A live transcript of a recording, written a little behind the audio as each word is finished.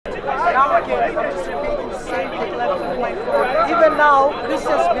Okay, I'm just repeating the same thing. Even now,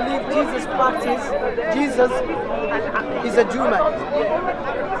 Christians believe Jesus is a Jew man,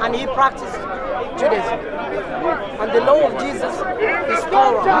 and he practiced Judaism. And the law of Jesus is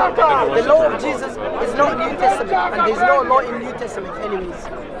Torah. The law of Jesus is not New Testament, and there's no law in New Testament anyways.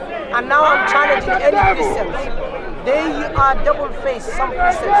 And now I'm challenging any Christians. They are double-faced, some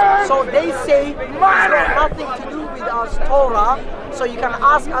Christians. So they say it's got nothing to do with our Torah, so you can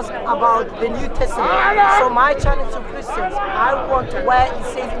ask us about the New Testament. So my challenge to Christians, I want where it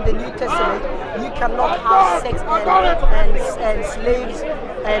says in the New Testament, you cannot have sex and slaves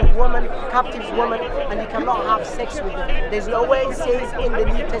and women, captive women, and you cannot have sex with them. There's no way it says in the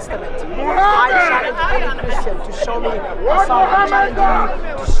New Testament. I challenge any Christian to show me. I'm challenging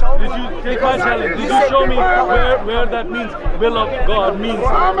you to show me. Take my challenge. Did you show me where that means will of God means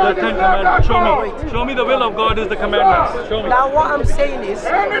the Ten Commandments? Show me the will of God is the commandments. Show me. Now what I'm saying is,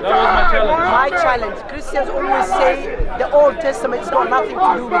 that was my challenge. My challenge. Christians always say the Old Testament has got nothing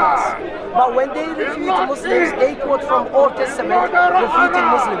to do with us. But when they refute Muslims, they quote from Old Testament, refuting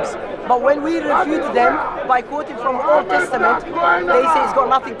Muslims. But when we refute them by quoting from Old Testament, they say it's got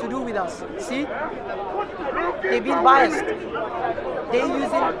nothing to do with us. See? They've been biased. They're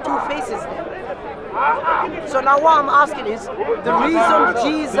using two faces there. So now what I'm asking is, the reason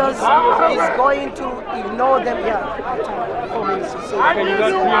Jesus is going to ignore them,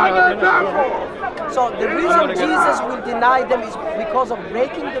 so the reason Jesus will deny them is because of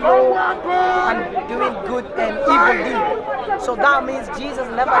breaking the law and doing good and evil deed. So that means Jesus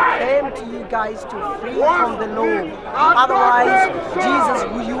never came to you guys to free from the law. Otherwise,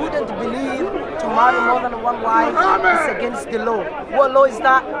 Jesus, you wouldn't believe to marry more than one wife is against the law. What law is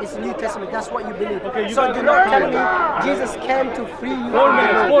that? It's New Testament. That's what you believe. Okay, so do not tell me Jesus came to free you. 4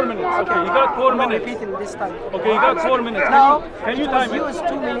 minutes. 4 minutes. Okay, you got 4 minutes. I'm not repeating this time. Okay, you got 4 minutes. Now, can you time it? You was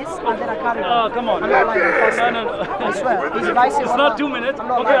 2 minutes and then I carried on. Come on. I'm not lying. No. I swear. It's not 2 minutes.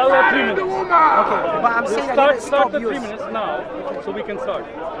 Okay, I'll have 3 minutes. Okay, but I'm saying I didn't stop the 3 yours. minutes now, okay, so we can start.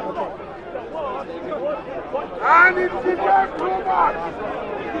 Okay. And it's too much.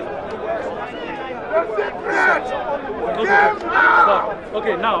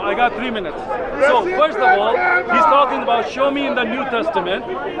 Okay, now I got 3 minutes. So first of all, he's talking about show me in the New Testament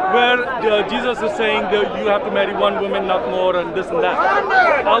where Jesus is saying that you have to marry one woman, not more, and this and that.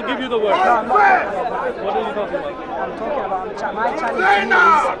 I'll give you the word. What are you talking about? I'm talking about my challenge is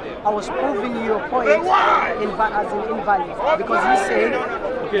I was proving your point as an invalid because you said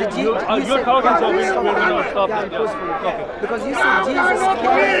you're talking, so we're going to stop it. Okay. Because you said Jesus came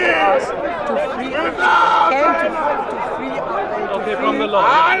to us to free from the law.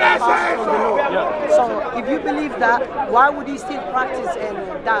 Yeah. So if you believe that, why would you still practice and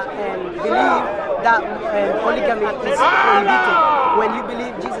believe that polygamy is prohibited when you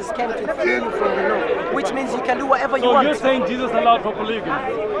believe Jesus came to free you from the law? Which means you can do whatever you want. So you're saying Jesus allowed for polygamy?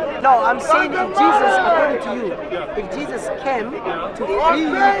 No, I'm saying if Jesus, according to you, if Jesus came to free you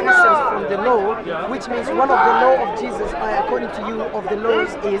Christians from the law, which means one of the law of Jesus, according to you, of the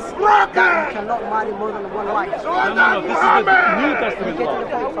laws is that you cannot marry more than one wife. No, this is the New Testament law.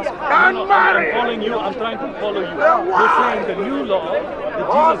 I'm following you, I'm trying to follow you. You're saying the new law that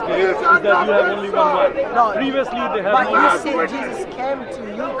Jesus gave is that you have only one wife. No, previously they had but more wives. you said Jesus came to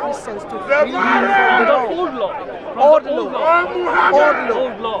you Christians to free you from the old law. Old law.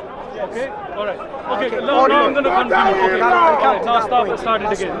 Old law. Okay? Alright. Okay, now I'm going to continue. Okay. Alright, now start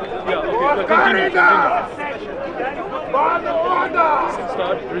it again. Yeah, okay, continue.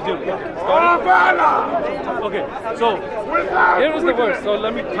 Start, resume. Start. Okay, so here is the verse. So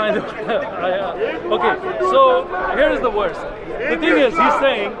let me kind of. Okay, so here is the verse. The thing is, he's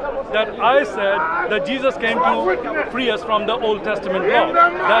saying that I said that Jesus came to free us from the Old Testament law.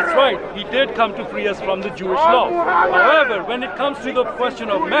 That's right, he did come to free us from the Jewish law. However, when it comes to the question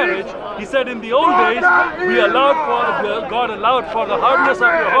of marriage, he said in the old days, God allowed for the hardness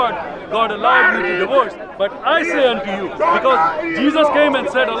of your heart, God allowed you to divorce. But I say unto you, because Jesus came and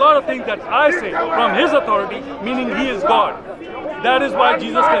said a lot of things that I say from his authority, meaning he is God. That is why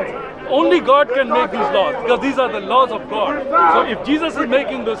Jesus can. Only God can make these laws, because these are the laws of God. So if Jesus is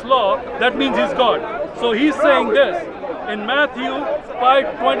making this law, that means he's God. So he's saying this in Matthew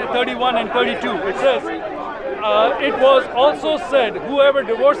 5:31 and 32. It says, it was also said, whoever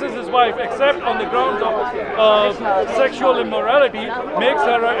divorces his wife except on the grounds of sexual immorality makes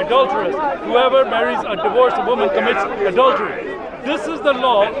her an adulteress. Whoever marries a divorced woman commits adultery. This is the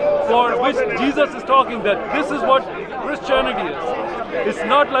law for which Jesus is talking, that this is what Christianity is. It's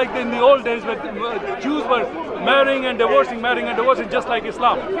not like in the old days where Jews were marrying and divorcing, just like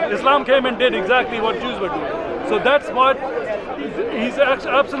Islam. Islam came and did exactly what Jews were doing. So that's what he's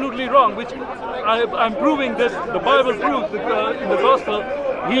absolutely wrong, which I'm proving this, the Bible proves in the gospel,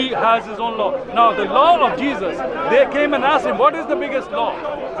 he has his own law. Now the law of Jesus, they came and asked him, what is the biggest law?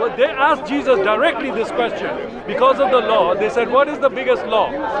 So they asked Jesus directly this question. Because of the law, they said, what is the biggest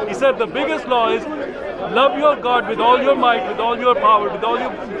law? He said, the biggest law is love your God with all your might, with all your power, with all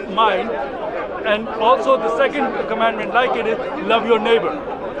your mind. And also the second commandment like it is, love your neighbor.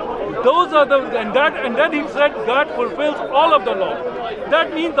 Those are and then he said God fulfills all of the law.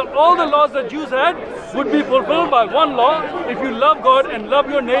 That means that all the laws that Jews had would be fulfilled by one law. If you love God and love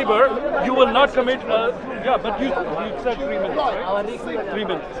your neighbor, you will not commit. Yeah, but you said 3 minutes, right? 3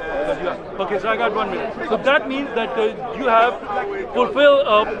 minutes. Yeah. Okay, so I got 1 minute. So that means that you have fulfilled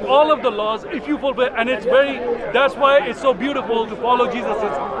all of the laws. If you fulfill, and that's why it's so beautiful to follow Jesus.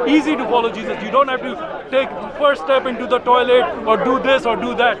 It's easy to follow Jesus. You don't have to take first step into the toilet or do this or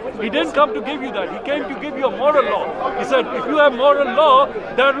do that. He didn't come to give you that. He came to give you a moral law. He said, if you have moral law,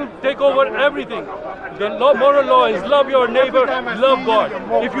 that will take over everything. The moral law is love your neighbor, love God.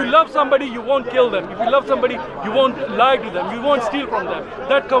 If you love somebody, you won't kill them. If you love somebody, you won't lie to them. You won't steal from them.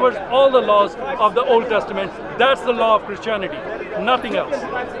 That covers all the laws of the Old Testament. That's the law of Christianity. Nothing else.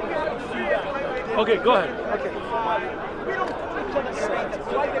 Okay, go ahead.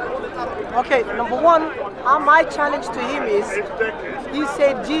 Okay, number one, my challenge to him is, he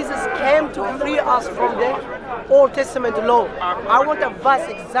said Jesus came to free us from the Old Testament law. I want a verse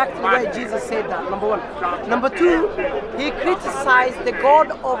exactly where Jesus said that, number one. Number two, he criticized the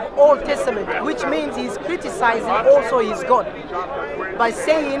God of Old Testament, which means he's criticizing also his God, by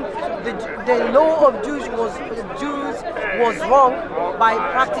saying the law of Jews was wrong by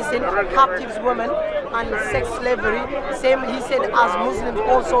practicing captives women and sex slavery. Same, he said, as Muslims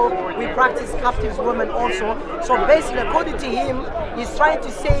also, we practice captives women also. So basically, according to him, he's trying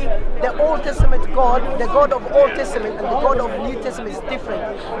to say the Old Testament God, the God of Old Testament and the God of New Testament is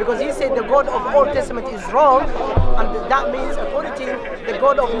different. Because he said the God of Old Testament is wrong, and that means, according to him, the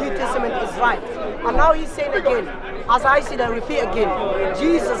God of New Testament is right. And now he's saying again, as I said, I repeat again,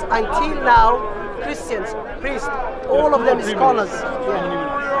 Jesus until now, Christians, priests, all of them scholars.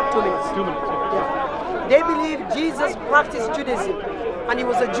 Yeah. 2 minutes. 2 minutes. Yeah. They believe Jesus practiced Judaism and he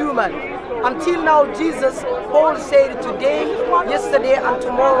was a Jew man. Until now, Jesus, Paul said today, yesterday and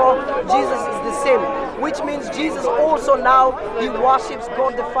tomorrow, Jesus is the same. Which means Jesus also now, he worships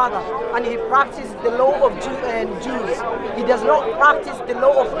God the Father and he practices the law of Jews. He does not practice the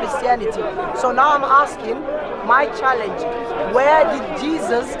law of Christianity. So now I'm asking, my challenge, where did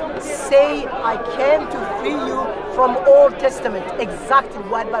Jesus say, I came to free you from Old Testament? Exactly,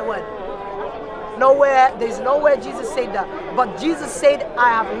 word by word. Nowhere, there is nowhere Jesus said that. But Jesus said, I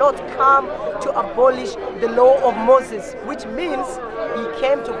have not come to abolish the law of Moses, which means he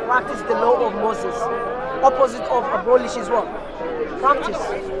came to practice the law of Moses. Opposite of abolish is what? Practice.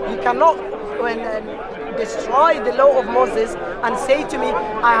 You cannot destroy the law of Moses and say to me,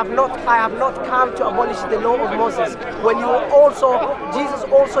 I have not come to abolish the law of Moses. When you also, Jesus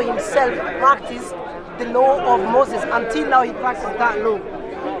also himself practiced the law of Moses. Until now he practiced that law.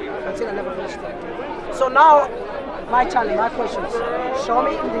 Until I never finished it. So now, my challenge, my questions. Show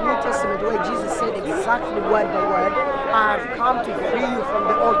me in the New Testament where Jesus said exactly word by word, I have come to free you from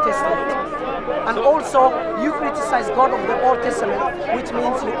the Old Testament. And also, you criticize God of the Old Testament, which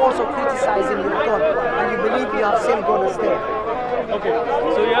means you also criticizing your God, and you believe you have same God as them. Okay,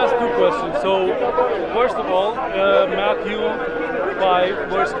 so he asked 2 questions. So, first of all, Matthew 5,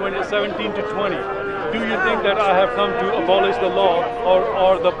 verse 17 to 20. Do you think that I have come to abolish the law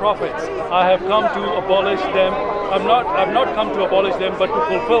or the prophets? I have come to abolish them. I've not come to abolish them, but to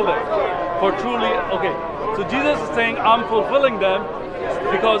fulfill them. For truly, okay. So Jesus is saying, I'm fulfilling them,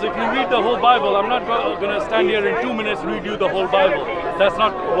 because if you read the whole Bible, I'm not going to stand here in 2 minutes read you the whole Bible. That's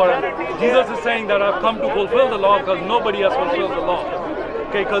not what Jesus is saying, that I've come to fulfill the law because nobody has fulfilled the law.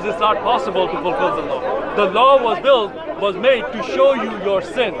 Okay, because it's not possible to fulfill the law. The law was made to show you your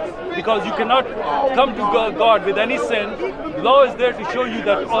sins, because you cannot come to God with any sin. The law is there to show you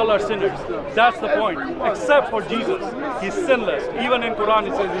that all are sinners. That's the point. Except for Jesus, he's sinless. Even in Quran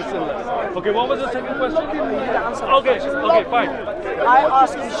it says he's sinless. Okay, what was the second question? Okay, fine. I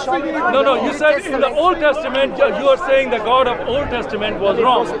asked you, show me. No, you said in the Old Testament, you are saying the God of Old Testament was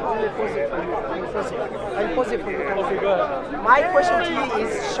wrong. Okay, go ahead. My question to you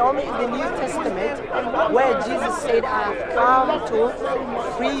is, show me in the New Testament where Jesus said, I have come to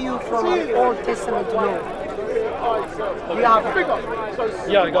free you from the Old Testament law. We have.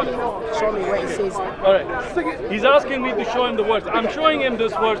 Yeah, I got it. Show me where it says. All right. He's asking me to show him the verse. I'm showing him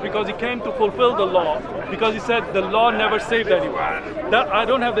this verse because he came to fulfill the law. Because he said the law never saved anyone. That I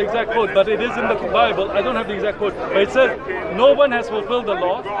don't have the exact quote, but it is in the Bible. I don't have the exact quote, but it says no one has fulfilled the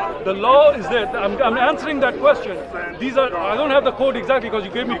law. The law is there. I'm answering that question. These are. I don't have the quote exactly because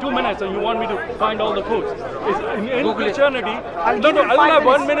you gave me 2 minutes and you want me to find all the quotes. In Christianity, I don't have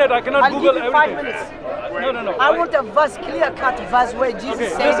 1 minute. I cannot Google everything. 5 minutes. No. I want a verse, clear-cut verse where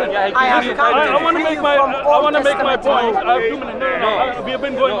Jesus says, listen, I have come to free you from I all want to make my Testament. point. I have 2 minutes. No. We have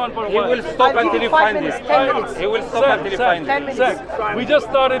been going on for a while. He will stop I'll until give you you 5 find minutes, it. 10 minutes. He will stop until you find 10 it. minutes. We just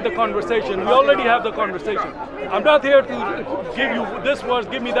started the conversation. We already have the conversation. I'm not here to give you this verse,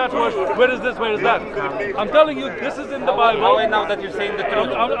 give me that verse. Where is this? Where is that? I'm telling you, this is in the Bible. How I know that you're saying the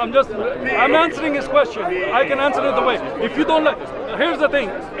truth? I'm answering his question. I can answer it the way. If you don't like, here's the thing.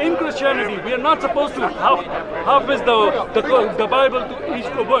 In Christianity, we are not supposed to half is the Bible to each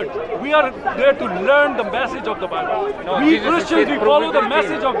word. We are there to learn the message of the Bible. We Christians, we follow the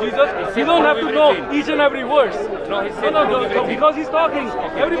message of Jesus. We don't have to know each and every verse. No, he said because he's talking.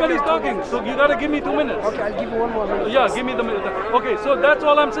 Everybody's talking. So you gotta give me 2 minutes. Okay, I'll give you 1 more minute. Yeah, give me the minute. Okay, so that's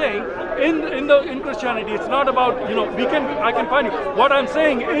all I'm saying. In Christianity, it's not about I can find you. What I'm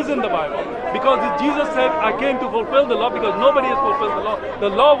saying is in the Bible because Jesus said, "I came to fulfill the law," because nobody has fulfilled the law. The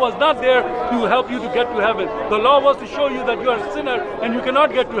law was not there to help you to get to heaven. The law was to show you that you are a sinner and you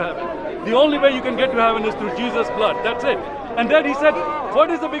cannot get to heaven. The only way you can get to heaven is through Jesus' blood. That's it. And then he said,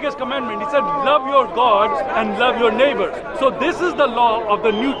 what is the biggest commandment? He said, love your God and love your neighbor. So this is the law of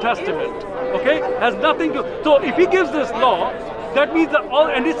the New Testament. Okay? Has nothing to... So if he gives this law, that means that all...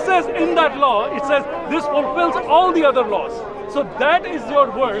 And it says in that law, it says this fulfills all the other laws. So that is your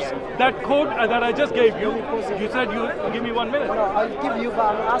verse, that quote that I just gave you. You said you give me 1 minute. No, I'll give you, but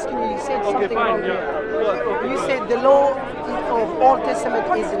I'm asking you, you said Okay, something fine. wrong Yeah. here. You said the law of Old Testament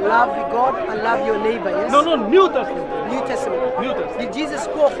is love God and love your neighbor, yes? No, New Testament. New Testament. New Testament. Did Jesus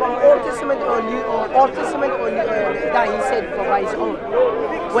quote from Old Testament or Old Testament or that he said for his own?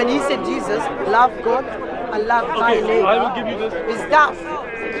 When he said Jesus, love God and love thy neighbor. I will give you this.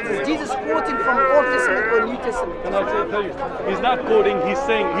 Is Jesus quoting from Old Testament or New Testament? And I'll tell you, he's not quoting, he's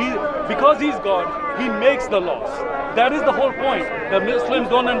saying, because he's God, he makes the laws. That is the whole point. The Muslims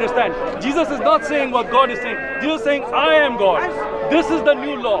don't understand. Jesus is not saying what God is saying. Jesus is saying, I am God. This is the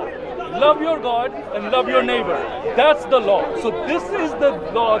new law. Love your God and love your neighbor. That's the law. So this is the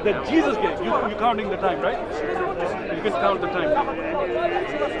law that Jesus gave. You're counting the time, right? You can count the time.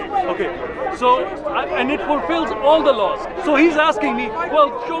 Okay. So, and it fulfills all the laws. So he's asking me,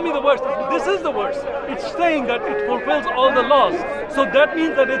 well, show me the verse. This is the verse. It's saying that it fulfills all the laws. So that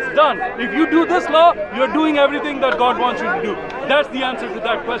means that it's done. If you do this law, you're doing everything that God wants you to do. That's the answer to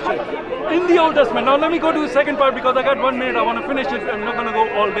that question. In the Old Testament, now let me go to the second part because I got 1 minute. I want to finish it. I'm not going to go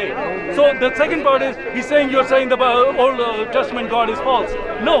all day. So the second part is, you're saying the Old Testament God is false.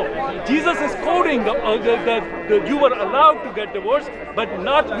 No, Jesus is quoting that you were allowed to get divorced, but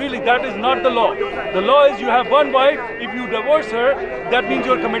not really. That is not the law. The law is you have one wife. If you divorce her, that means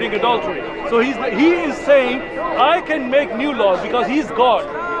you're committing adultery. So he is saying, I can make new laws because he's God.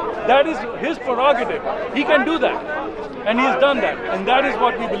 That is his prerogative. He can do that. And he's done that. And that is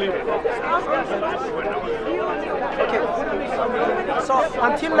what we believe in. Okay. So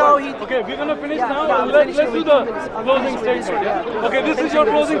until now he... Okay, we're going to finish now. Yeah, Let's do with the 2 minutes. closing statement. Yeah? Okay, this is your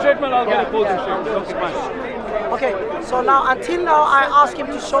closing statement. I'll get a closing statement. Okay, fine. Okay, so now until now I asked him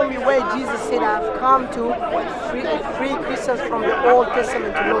to show me where Jesus said I've come to free Christians from the Old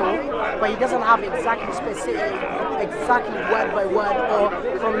Testament law, but he doesn't have exactly word by word or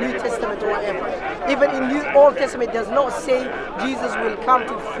from New Testament or whatever. Even in the Old Testament it does not say Jesus will come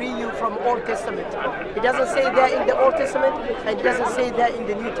to free you from Old Testament. It doesn't say that in the Old Testament and it doesn't say that in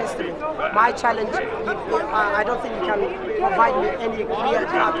the New Testament. My challenge, I don't think you can provide me any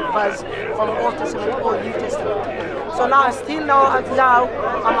clear-cut verse from Old Testament or New Testament. So now,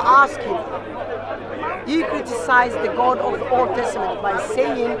 I'm asking. He criticized the God of the Old Testament by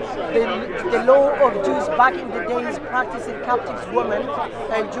saying the law of Jews back in the days practicing captive women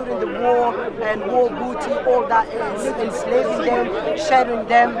and during the war and war booty, all that enslaving them, sharing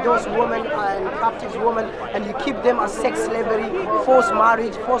them, those women and captive women, and you keep them as sex slavery, forced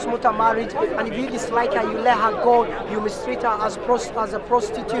marriage, forced mutual marriage, and if you dislike her, you let her go, you mistreat her as a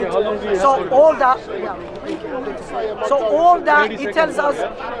prostitute. So all that, it tells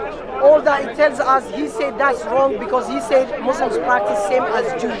us, he said that's wrong because he said Muslims practice same as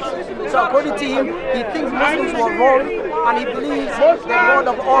Jews. So according to him, he thinks Muslims were wrong and he believes the God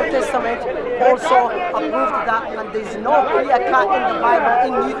of Old Testament also approved that, and there's no clear cut in the Bible,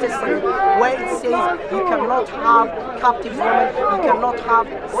 in New Testament, where it says you cannot have captive women, you cannot have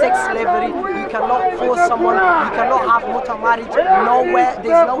sex slavery, you cannot force someone, you cannot have mutual marriage. Nowhere,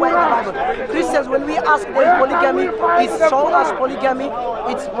 there's nowhere in the Bible. Christians, when we ask them polygamy, it's show us polygamy,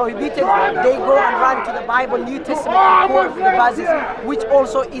 it's prohibited. They go and run to the Bible, New Testament, and quote the verses, which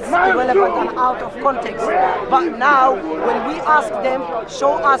also is irrelevant and out of context. But now, when we ask them,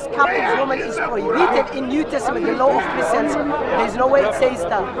 show us captive woman is prohibited in New Testament, the law of Christians, there's no way it says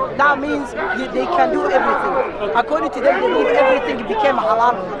that. That means they can do everything. According to them, they believe everything became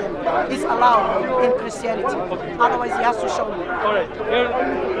halal for them. It's allowed in Christianity. Otherwise, he has to show me. All right,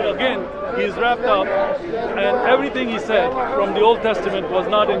 here again, he's wrapped up, and everything he said from the Old Testament was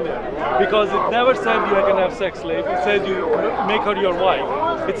not in there, because it never said you can have sex slave. It says you make her your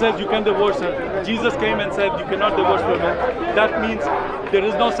wife. It says you can divorce her. Jesus came and said you cannot divorce women. That means there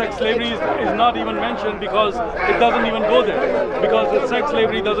is no sex slavery is not even mentioned, because it doesn't even go there, because the sex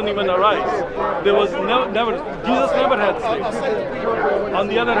slavery doesn't even arise. There was never Jesus never had slaves. On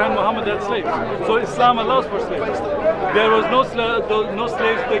the other hand, Muhammad had slaves. So Islam allows for slaves. There was no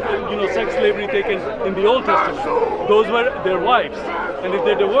slaves taken, sex slavery taken in the Old Testament. Those were their wives, and if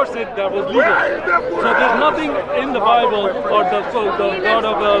they divorced it, that was legal. So there's nothing in the Bible or the God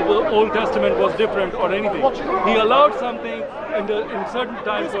of the Old Testament was different or anything. He allowed something in certain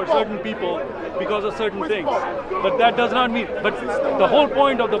times for certain people because of certain things, but that does not mean. But the whole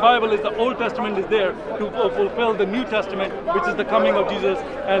point of the Bible is the Old Testament is there to fulfill the New Testament, which is the coming of Jesus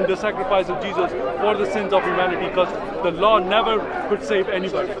and the sacrifice of Jesus for the sins of humanity, because the law never could save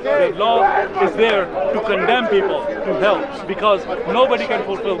anybody. The law is there to condemn people to hell, because nobody can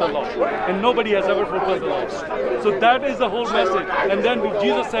fulfill the law, and nobody has ever fulfilled the law. So that is the whole message. And then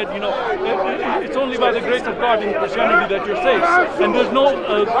Jesus said, it's only by the grace of God in Christianity that you're saved. And there's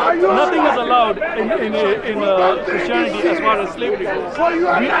nothing is allowed in Christianity as far as slavery goes.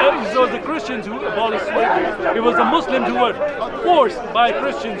 It was the Christians who abolished slavery. It was the Muslims who were forced by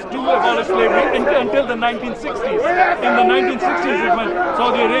Christians to abolish slavery until the 1960s. In the 1960s is when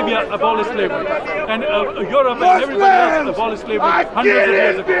Saudi Arabia abolished slavery, and Europe and everybody else abolished slavery hundreds of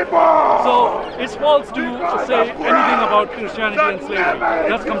years ago. So it's false to say anything about Christianity and slavery.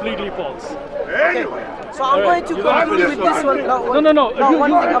 That's completely false. Okay. So I'm going to conclude with this one. No. One thing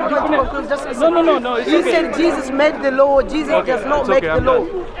I'm going to conclude just a second. No. He said Jesus made the law. Jesus does not make the law.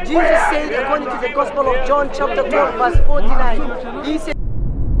 Jesus said, according to the Gospel of John, chapter 12, verse 49, he said,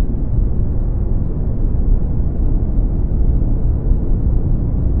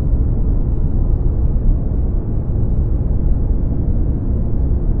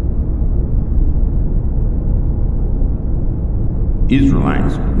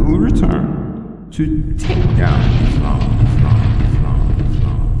 Israelites will return to take down Islam.